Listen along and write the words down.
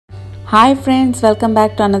Hi friends, welcome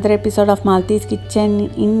back to another episode of Maltese Kitchen.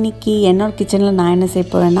 இன்னைக்கு என்னோட கிச்சனில் நான் என்ன செய்ய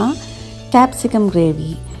போகிறேன்னா capsicum gravy.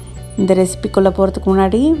 இந்த ரெசிபிக்குள்ளே போகிறதுக்கு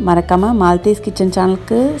முன்னாடி மறக்காமல் மால்தீஸ் கிச்சன்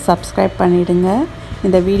சேனலுக்கு சப்ஸ்கிரைப் பண்ணிவிடுங்க.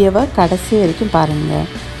 இந்த வீடியோவை கடைசி வரைக்கும் பாருங்கள்.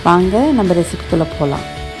 வாங்க நம்ம ரெசிபிக்குள்ளே போகலாம்.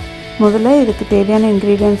 முதல்ல இதுக்கு தேவையான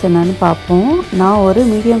இன்க்ரீடியன்ட்ஸ் என்னென்னு பார்ப்போம். நான் ஒரு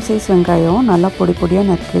மீடியம் சைஸ் வெங்காயம் நல்லா பொடி பொடியாக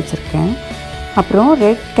நறுக்கி வச்சுருக்கேன். அப்புறம்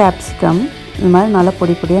ரெட் கேப்சிகம் இந்த மாதிரி நல்லா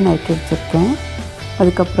பொடி பொடியாக நறுக்கி வச்சுருக்கேன்.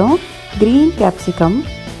 அதுக்கப்புறம் க்ரீன் கேப்சிகம்,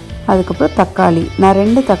 அதுக்கப்புறம் தக்காளி. நான்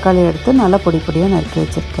 2 தக்காளி எடுத்து நல்லா பொடி பொடியாக நறுக்கி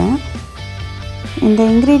வச்சுருக்கேன். இந்த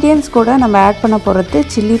இன்க்ரீடியன்ட்ஸ் கூட நம்ம ஆட் பண்ண போகிறது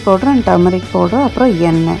chilli powder and turmeric powder, அப்புறம்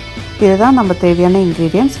எண்ணெய். இதுதான் நம்ம தேவையான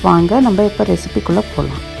இன்க்ரீடியன்ட்ஸ். வாங்க நம்ம இப்போ ரெசிபிக்குள்ளே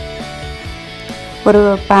போகலாம். ஒரு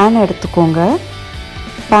பேன் எடுத்துக்கோங்க.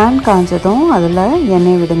 பேன் காஞ்சதும் அதில்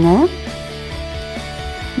எண்ணெய் விடுங்க.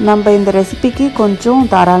 நம்ம இந்த ரெசிபிக்கு கொஞ்சம்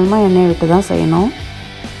தாராளமாக எண்ணெய் விட்டு தான் செய்யணும்.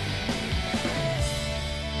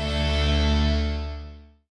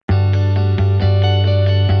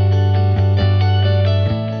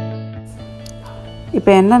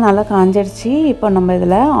 இப்போ எண்ணெய் நல்லா காஞ்சிடுச்சு. இப்போ நம்ம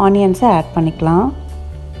இதில் ஆனியன்ஸை ஆட் பண்ணிக்கலாம்.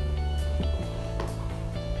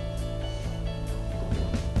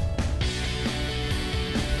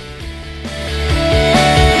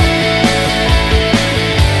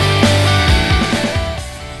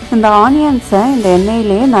 இந்த ஆனியன்ஸை இந்த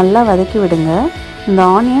எண்ணெயிலே நல்லா வதக்கி விடுங்க. இந்த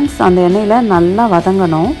ஆனியன்ஸ் அந்த எண்ணெயில் நல்லா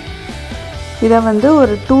வதங்கணும். இதை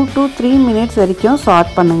ஒரு 2 to 3 minutes வரைக்கும்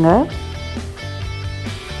சாட் பண்ணுங்கள்.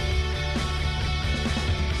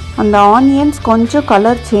 அந்த ஆனியன்ஸ் கொஞ்சம்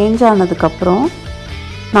கலர் சேஞ்ச் ஆனதுக்கப்புறம்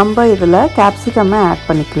நம்ம இதில் கேப்சிகம்மை ஆட்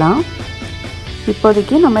பண்ணிக்கலாம்.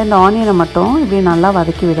 இப்போதைக்கு நம்ம இந்த ஆனியனை மட்டும் இப்படி நல்லா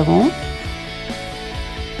வதக்கி விடுவோம்.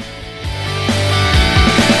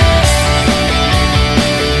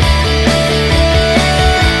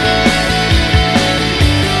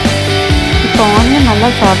 இப்போ ஆனியன்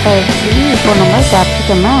நல்லா சாஃப்ட் ஆகிடுச்சு. இப்போ நம்ம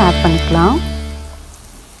கேப்சிகம்மை ஆட் பண்ணிக்கலாம்.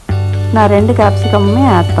 நான் 2 கேப்சிகம்மே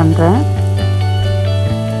ஆட் பண்ணுறேன்.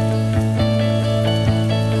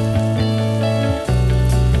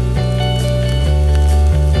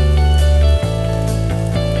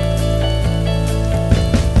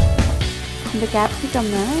 இந்த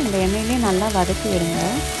கேப்சிகம்மை இந்த எண்ணெயிலே நல்லா வதக்கி விடுங்க.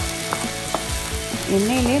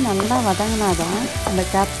 எண்ணெயிலே நல்லா வதங்கினாதான் அந்த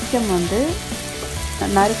கேப்சிகம்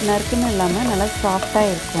நறுக்குன்னு இல்லாமல் நல்லா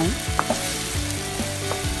சாஃப்டாக இருக்கும்.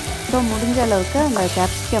 ஸோ முடிஞ்ச அளவுக்கு அந்த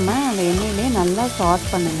கேப்சிகம்மை அந்த எண்ணெயிலே நல்லா சாட்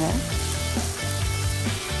பண்ணுங்கள்.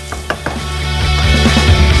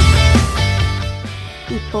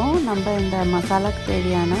 இப்போது நம்ம இந்த மசாலாவுக்கு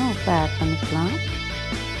தேவையான உப்பை ஆட் பண்ணிக்கலாம்.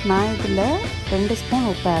 நான் இதில் 2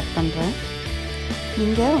 ஸ்பூன் உப்பு ஆட் பண்ணுறேன்.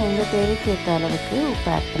 நீங்கள் உங்கள் தேவைக்கு ஏற்ற அளவுக்கு உப்பு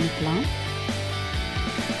ஆட் பண்ணிக்கலாம்.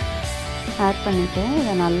 ஆட் பண்ணிவிட்டு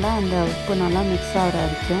இதை நல்லா அந்த உப்பு நல்லா மிக்ஸ் ஆகிற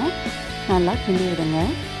வரைக்கும் நல்லா கிண்டி விடுங்க.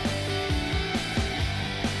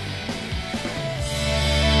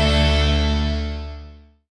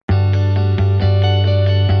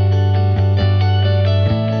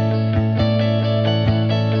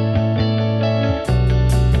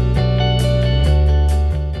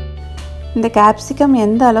 இந்த கேப்சிகம்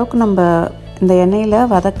எந்த அளவுக்கு நம்ம இந்த எண்ணெயில்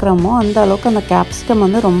வதக்குறோமோ அந்த அளவுக்கு அந்த கேப்சிகம்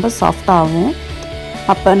ரொம்ப சாஃப்டாகும்.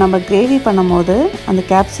 அப்போ நம்ம கிரேவி பண்ணும்போது அந்த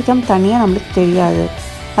கேப்சிகம் தனியாக நம்மளுக்கு தெரியாது.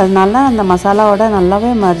 அதனால அந்த மசாலாவோட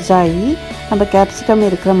நல்லாவே மர்ஜ் ஆகி நம்ம கேப்சிகம்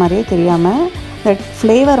இருக்கிற மாதிரியே தெரியாமல் இந்த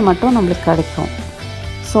ஃப்ளேவர் மட்டும் நம்மளுக்கு கிடைக்கும்.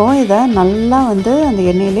 ஸோ இதை நல்லா அந்த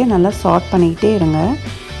எண்ணெயிலே நல்லா சாட் பண்ணிக்கிட்டே இருங்க.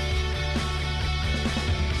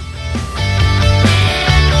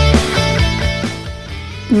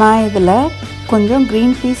 நான் இதில் கொஞ்சம்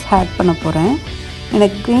க்ரீன் பீஸ் ஆட் பண்ண போகிறேன்.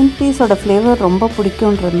 எனக்கு க்ரீன் பீஸோட ஃப்ளேவர் ரொம்ப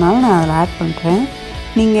பிடிக்குன்றதுனால நான் அதில் ஆட் பண்ணுறேன்.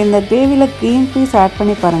 நீங்கள் இந்த கிரேவியில் க்ரீன் பீஸ் ஆட்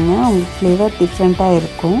பண்ணி பாருங்கள், உங்களுக்கு ஃப்ளேவர் டிஃப்ரெண்ட்டாக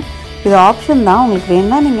இருக்கும். இது ஆப்ஷன் தான், உங்களுக்கு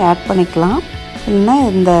வேணால் நீங்கள் ஆட் பண்ணிக்கலாம், இல்லைன்னா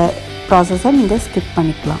இந்த ப்ராசஸை நீங்கள் ஸ்கிப்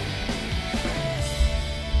பண்ணிக்கலாம்.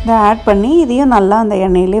 இதை ஆட் பண்ணி இதையும் நல்லா அந்த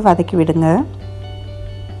எண்ணெயிலே வதக்கி விடுங்க.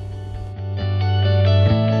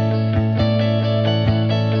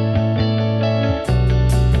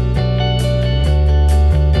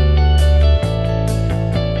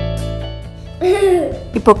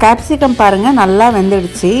 இப்போ கேப்சிகம் பாருங்கள் நல்லா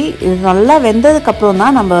வெந்துடுச்சு. இது நல்லா வெந்ததுக்கப்புறம்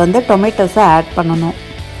தான் நம்ம டொமேட்டோஸை ஆட் பண்ணணும்.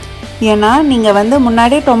 ஏன்னா நீங்கள்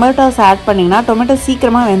முன்னாடியே டொமேட்டோஸ் ஆட் பண்ணிங்கன்னா டொமேட்டோ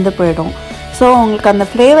சீக்கிரமாக வெந்து போயிடும். ஸோ உங்களுக்கு அந்த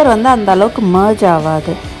ஃப்ளேவர் அந்த அளவுக்கு மர்ஜ்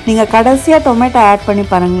ஆகாது. நீங்கள் கடைசியாக டொமேட்டோ ஆட் பண்ணி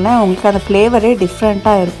பாருங்களேன், உங்களுக்கு அந்த ஃப்ளேவரே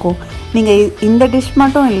டிஃப்ரெண்ட்டாக இருக்கும். நீங்கள் இந்த டிஷ்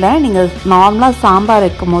மட்டும் இல்லை, நீங்கள் நார்மலாக சாம்பார்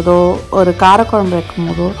வைக்கும் போதோ ஒரு காரக்குழம்பு வைக்கும்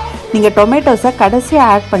போதோ நீங்கள் டொமேட்டோஸை கடைசியாக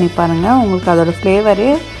ஆட் பண்ணி பாருங்கள், உங்களுக்கு அதோடய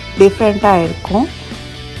ஃப்ளேவரே டிஃப்ரெண்ட்டாக இருக்கும்.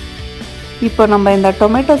 இப்போ நம்ம இந்த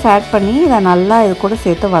டொமேட்டோஸ் ஆட் பண்ணி இதை நல்லா இது கூட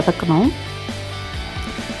சேர்த்து வதக்கணும்.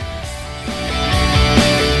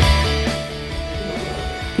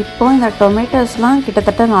 இப்போது இந்த டொமேட்டோஸ்லாம்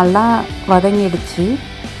கிட்டத்தட்ட நல்லா வதங்கிடுச்சு.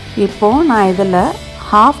 இப்போது நான் இதில்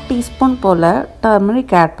 1/2 டீஸ்பூன் போல்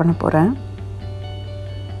டர்மரிக் ஆட் பண்ண போகிறேன்.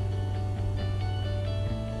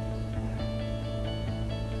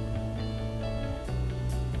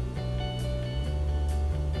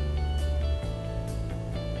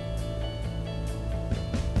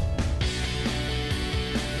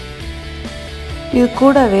 இது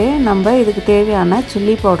கூடவே நம்ம இதுக்கு தேவையான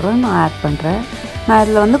சில்லி பவுடரை நான் ஆட் பண்ணுறேன். நான்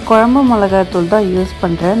இதில் வந்து குழம்பு மிளகாய்த்தூள் தான் யூஸ்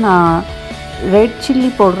பண்ணுறேன். நான் ரெட் சில்லி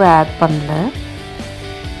பவுடரை ஆட் பண்ணல.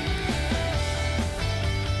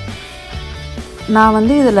 நான்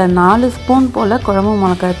வந்து இதில் 4 ஸ்பூன் போல் குழம்பு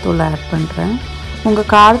மிளகாய்த்தூள் ஆட் பண்ணுறேன்.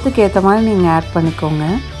 உங்கள் காரத்துக்கு ஏற்ற மாதிரி நீங்கள் ஆட் பண்ணிக்கோங்க.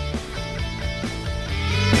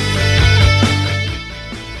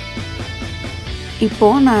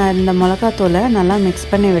 இப்போது நான் இந்த மிளகாத்தூளை நல்லா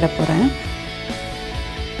மிக்ஸ் பண்ணி விட போகிறேன்.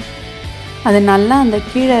 அது நல்லா அந்த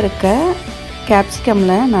கீழே இருக்க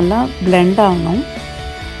கேப்சிகமில் நல்லா பிளெண்ட் ஆகணும்.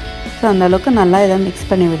 ஸோ அந்தளவுக்கு நல்லா இதை மிக்ஸ்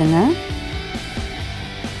பண்ணி விடுங்க.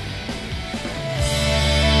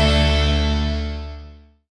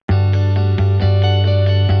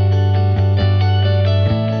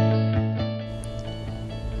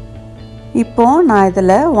 இப்போது நான்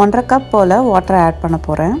இதில் 1.5 கப் போல் வாட்டரை ஆட் பண்ண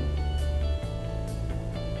போகிறேன்.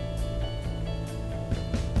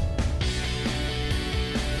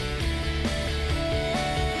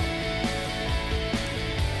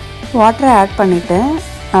 வாட்டரை ஆட் பண்ணிவிட்டு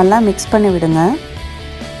நல்லா மிக்ஸ் பண்ணி விடுங்க.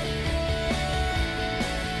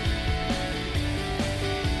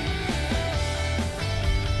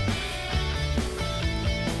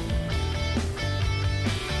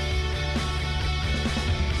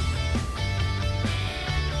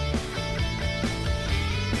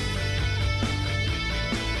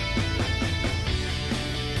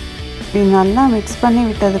 இப்படி நல்லா மிக்ஸ் பண்ணி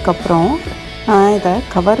விட்டதுக்கப்புறம் நான் இதை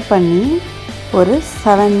கவர் பண்ணி ஒரு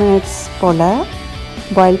 7 மினிட்ஸ் போல்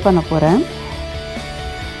பாயில் பண்ண போகிறேன்.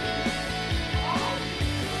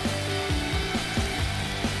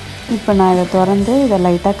 இப்போ நான் இதை திறந்து இதை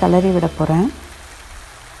லைட்டாக கிளறி விட போகிறேன்.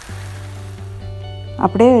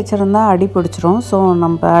 அப்படியே வச்சுருந்தா அடி பிடிச்சிரும். ஸோ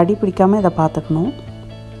நம்ம அடி பிடிக்காமல் இதை பார்த்துக்கணும்.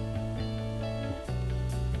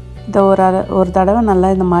 இதை ஒரு தடவை நல்லா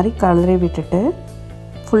இந்த மாதிரி கிளறி விட்டுட்டு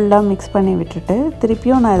ஃபுல்லாக மிக்ஸ் பண்ணி விட்டுட்டு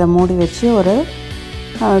திருப்பியும் நான் இதை மூடி வச்சு ஒரு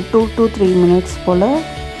 2 to 3 மினிட்ஸ் போல்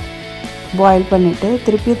பாயில் பண்ணிவிட்டு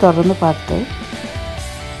திருப்பி திறந்து பார்த்து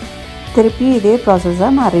திருப்பி இதே ப்ராசஸை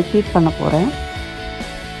நான் ரிப்பீட் பண்ண போகிறேன்.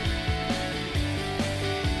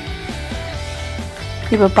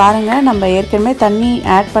 இப்போ பாருங்கள், நம்ம ஏற்கனவே தண்ணி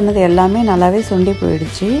ஆட் பண்ணது எல்லாமே நல்லாவே சுண்டி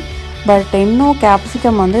போயிடுச்சு. பட் இன்னும்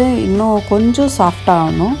கேப்சிகம் வந்து இன்னும் கொஞ்சம்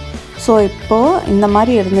சாஃப்டாகணும். ஸோ இப்போது இந்த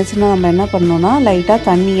மாதிரி இருந்துச்சுன்னா நம்ம என்ன பண்ணணுன்னா லைட்டாக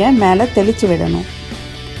தண்ணியை மேலே தெளித்து விடணும்.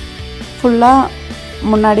 ஃபுல்லாக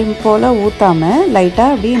முன்னாடி போல் ஊற்றாமல்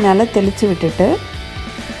லைட்டாக அப்படி மேலே தெளித்து விட்டுட்டு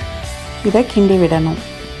இதை கிண்டி விடணும்.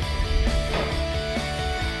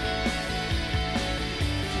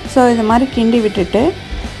 ஸோ இது மாதிரி கிண்டி விட்டுட்டு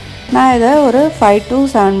நான் இதை ஒரு 5 to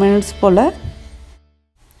 7 மினிட்ஸ் போல்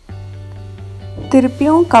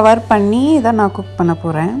திருப்பியும் கவர் பண்ணி இதை நான் குக் பண்ண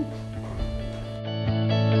போகிறேன்.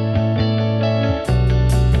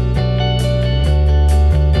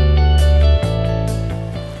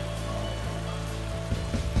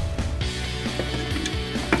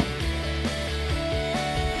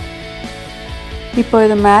 இப்போ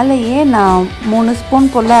இது மேலேயே நான் 3 ஸ்பூன்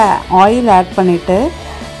போல் ஆயில் ஆட் பண்ணிவிட்டு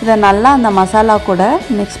இதை நல்லா அந்த மசாலா கூட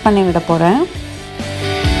மிக்ஸ் பண்ணி விட போகிறேன்.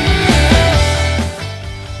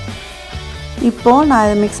 இப்போது நான்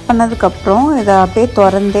இதை மிக்ஸ் பண்ணதுக்கப்புறம் இதை அப்படியே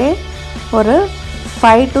திறந்தே ஒரு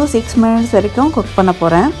 5 to 6 மினிட்ஸ் வரைக்கும் குக் பண்ண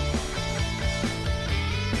போகிறேன்.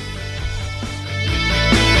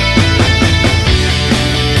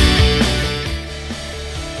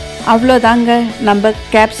 அவ்வளோதாங்க, நம்ம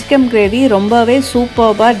கேப்சிகம் கிரேவி ரொம்பவே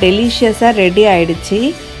சூப்பர்பாக டெலிஷியஸாக ரெடி ஆகிடுச்சு.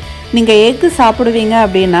 நீங்கள் எக்கு சாப்பிடுவீங்க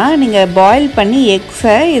அப்படின்னா நீங்கள் பாயில் பண்ணி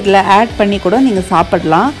எக்ஸை இதில் ஆட் பண்ணி கூட நீங்கள்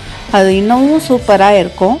சாப்பிடலாம். அது இன்னமும் சூப்பராக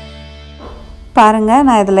இருக்கும். பாருங்கள்,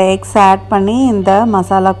 நான் இதில் எக்ஸ் ஆட் பண்ணி இந்த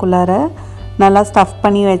மசாலாக்குள்ளார நல்லா ஸ்டஃப்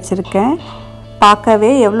பண்ணி வச்சுருக்கேன்.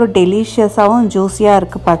 பார்க்கவே எவ்வளோ டெலிஷியஸாகவும் ஜூஸியாக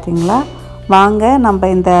இருக்குது பார்த்தீங்களா. வாங்க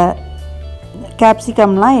நம்ம இந்த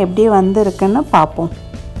கேப்சிகம்லாம் எப்படி வந்துருக்குன்னு பார்ப்போம்.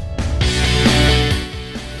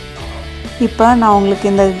 இப்போ நான் உங்களுக்கு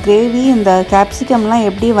இந்த கிரேவி இந்த கேப்சிகம்லாம்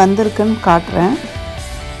எப்படி வந்திருக்குன்னு காட்டுறேன்.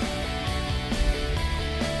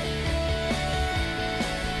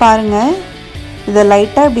 பாருங்கள், இதை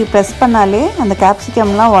லைட்டாக இப்படி ப்ரெஸ் பண்ணாலே அந்த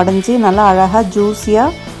கேப்சிகம்லாம் உடஞ்சி நல்லா அழகாக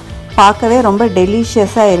ஜூஸியாக பார்க்கவே ரொம்ப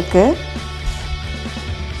டெலிஷியஸாக இருக்குது.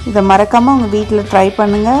 இதை மறக்காமல் உங்கள் வீட்டில் ட்ரை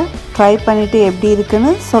பண்ணுங்கள். ட்ரை பண்ணிவிட்டு எப்படி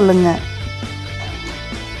இருக்குன்னு சொல்லுங்கள்.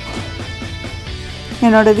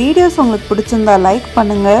 என்னோட வீடியோஸ் உங்களுக்கு பிடிச்சிருந்தா லைக்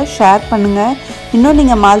பண்ணுங்கள், ஷேர் பண்ணுங்கள். இன்னும்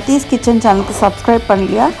நீங்கள் மால்தீஸ் கிச்சன் சேனலுக்கு சப்ஸ்கிரைப்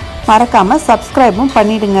பண்ணலையா மறக்காமல் சப்ஸ்கிரைபும்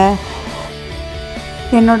பண்ணிவிடுங்க.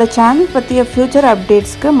 என்னோட சேனல் பற்றிய ஃப்யூச்சர்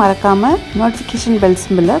அப்டேட்ஸ்க்கு மறக்காமல் நோட்டிஃபிகேஷன் பெல்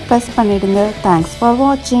சிம்பிளை ப்ரெஸ் பண்ணிவிடுங்க. தேங்க்ஸ் ஃபார்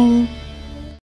வாட்சிங்.